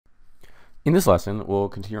In this lesson, we'll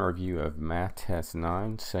continue our review of Math Test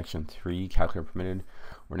 9, Section 3, Calculator Permitted.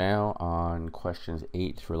 We're now on questions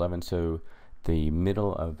 8 through 11, so the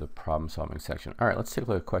middle of the problem-solving section. All right, let's take a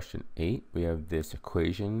look at question 8. We have this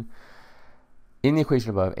equation. In the equation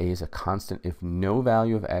above, a is a constant. If no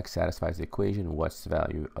value of x satisfies the equation, what's the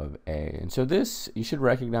value of a? And so this, you should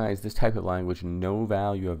recognize this type of language, no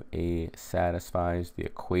value of a satisfies the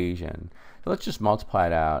equation. So let's just multiply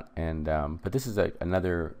it out, and but this is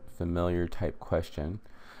another familiar type question.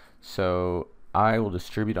 So I will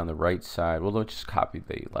distribute on the right side. Well, let's just copy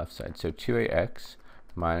the left side. So 2ax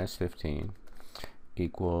minus 15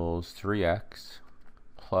 equals 3x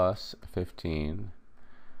plus 15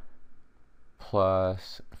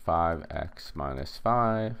 plus 5x minus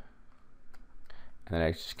 5, and then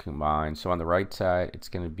I just combine. So on the right side, it's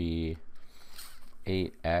going to be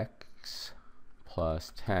 8x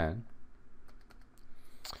plus 10,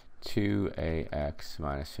 2ax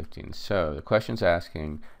minus 15. So the question's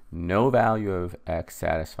asking no value of x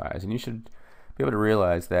satisfies, and you should be able to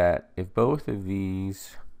realize that if both of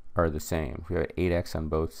these are the same, if we have 8x on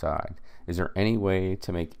both sides, is there any way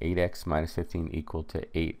to make 8x minus 15 equal to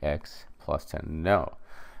 8x plus 10? No.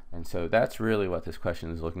 And so that's really what this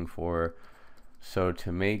question is looking for. So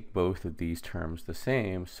to make both of these terms the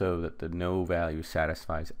same so that the no value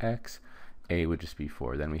satisfies x, a would just be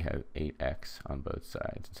 4. Then we have 8x on both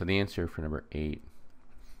sides. So the answer for number 8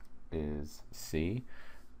 is C.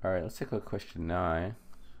 All right, let's take a look at question 9.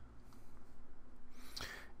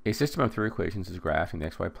 A system of 3 equations is graphing the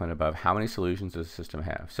xy plane above. How many solutions does the system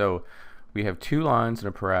have? So we have 2 lines and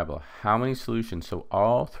a parabola. How many solutions? So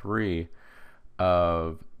all 3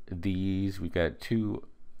 of these, we've got 2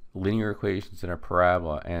 linear equations and a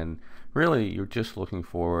parabola, and really you're just looking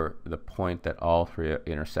for the point that all 3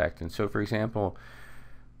 intersect. And so for example,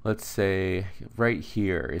 let's say right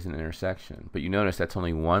here is an intersection, but you notice that's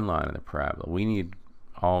only one line in the parabola. We need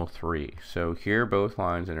all 3. So here both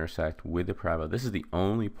lines intersect with the parabola. This is the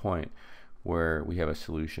only point where we have a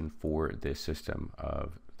solution for this system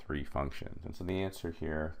of 3 functions. And so the answer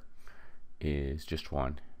here is just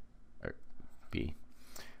 1, or B.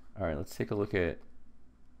 All right, let's take a look at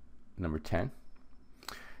number 10.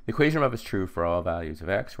 The equation above is true for all values of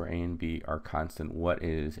x where a and b are constant. What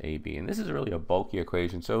is a, b? And this is really a bulky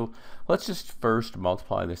equation. So let's just first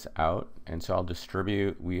multiply this out. And so I'll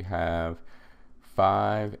distribute. We have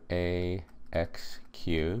 5ax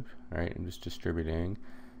cubed, right? I'm just distributing.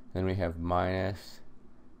 Then we have minus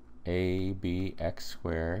abx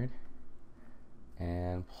squared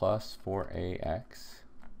and plus 4ax.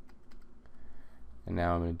 And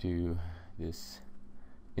now I'm going to do this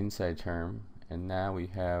inside term, and now we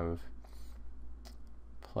have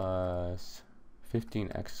plus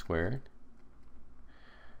 15x squared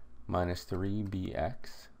minus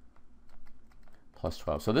 3bx plus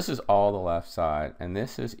 12. So this is all the left side, and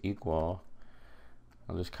this is equal,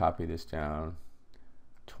 I'll just copy this down,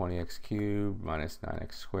 20x cubed minus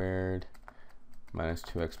 9x squared minus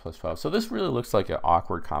 2x plus 12. So this really looks like an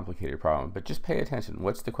awkward, complicated problem, but just pay attention.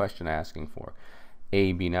 What's the question asking for?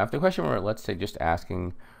 A, B. Now if the question were, let's say, just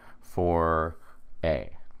asking for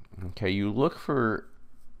A, okay, you look for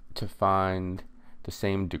to find the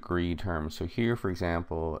same degree terms. So here, for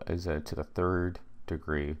example, is to the 3rd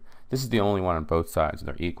degree. This is the only one on both sides, and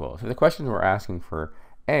they're equal. So the question we're asking for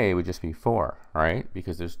A would just be 4, right?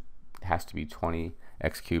 Because there's has to be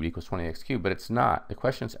 20x cubed equals 20x cubed, but it's not. The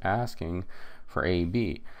question's asking for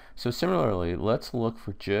AB. So similarly, let's look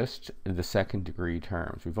for just the 2nd degree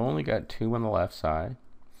terms. We've only got 2 on the left side,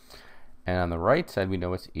 and on the right side we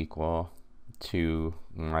know it's equal to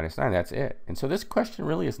minus 9. That's it. And so this question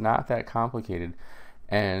really is not that complicated.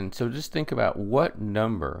 And so just think about what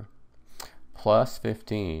number plus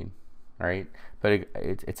 15, right? But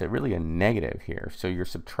it's really a negative here. So you're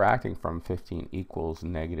subtracting from 15 equals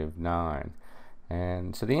negative 9.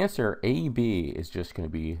 And so the answer AB is just going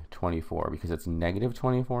to be 24, because it's negative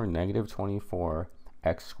 24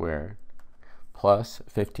 x squared plus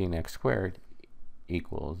 15x squared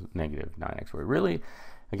equals negative 9x squared. Really,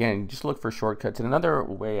 again, just look for shortcuts. And another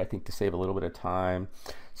way, I think, to save a little bit of time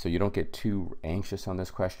so you don't get too anxious on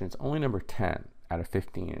this question, it's only number 10 out of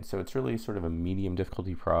 15. So it's really sort of a medium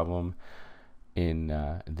difficulty problem in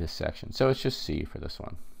this section. So it's just C for this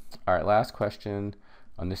one. All right, last question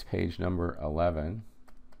on this page, number 11.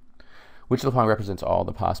 Which of the following represents all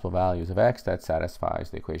the possible values of x that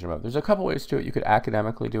satisfies the equation above? There's a couple ways to do it. You could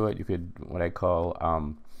academically do it. You could, what I call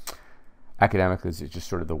academic is just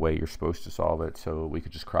sort of the way you're supposed to solve it. So we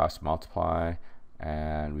could just cross multiply,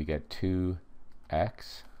 and we get 2x,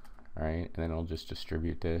 right? And then I'll just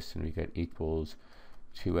distribute this, and we get equals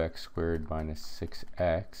 2x squared minus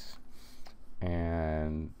 6x.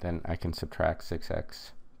 and then I can subtract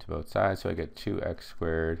 6x to both sides, so I get 2x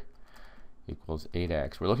squared equals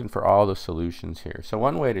 8x. We're looking for all the solutions here. So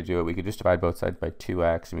one way to do it, we could just divide both sides by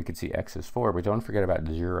 2x, and we could see x is 4, but don't forget about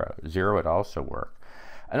 0. 0 would also work.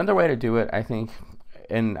 Another way to do it, I think,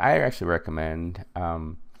 and I actually recommend,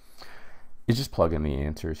 is just plug in the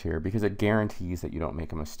answers here, because it guarantees that you don't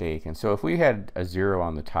make a mistake. And so if we had a 0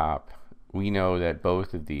 on the top, we know that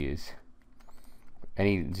both of these,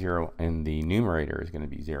 any 0 in the numerator is going to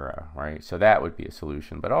be 0, right? So that would be a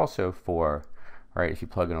solution. But also 4, right? If you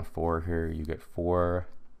plug in a 4 here, you get 4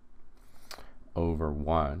 over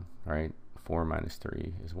 1, right? 4 minus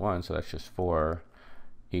 3 is 1, so that's just 4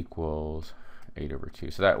 equals 8 over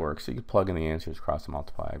 2. So that works. So you can plug in the answers, cross and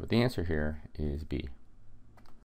multiply. But the answer here is B.